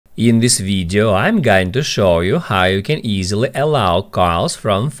In this video, I'm going to show you how you can easily allow calls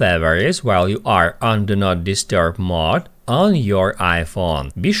from favorites while you are on Do Not Disturb mode on your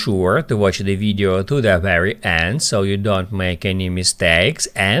iPhone. Be sure to watch the video to the very end so you don't make any mistakes,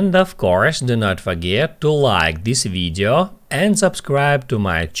 and of course do not forget to like this video and subscribe to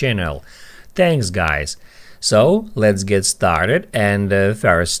my channel. Thanks guys! So let's get started, and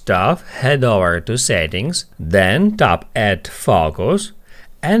first off head over to Settings, then tap Add Focus,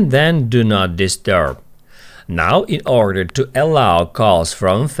 and then Do Not Disturb. Now, in order to allow calls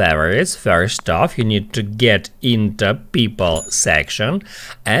from favorites, first off you need to get into People section,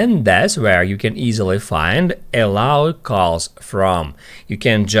 and that's where you can easily find Allow Calls From. You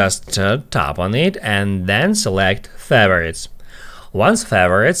can just tap on it and then select Favorites. Once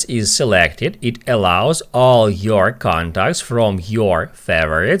Favorites is selected, it allows all your contacts from your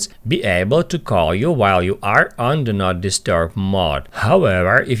favorites be able to call you while you are on Do Not Disturb mode.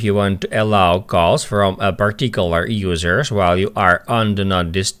 However, if you want to allow calls from a particular users while you are on Do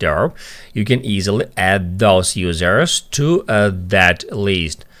Not Disturb, you can easily add those users to that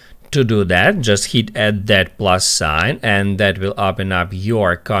list. To do that, just hit add that plus sign, and that will open up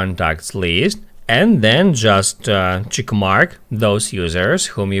your contacts list. And then just check mark those users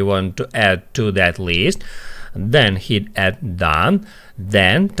whom you want to add to that list, then hit add done,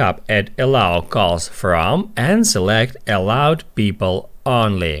 then tap add allow calls from and select allowed people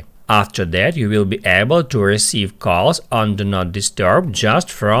only. After that you will be able to receive calls on Do Not Disturb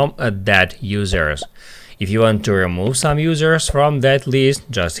just from that users. If you want to remove some users from that list,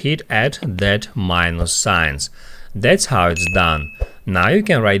 just hit add that minus signs. That's how it's done. Now you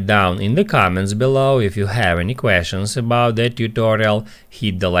can write down in the comments below if you have any questions about that tutorial,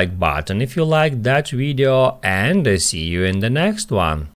 hit the like button if you liked that video, and see you in the next one.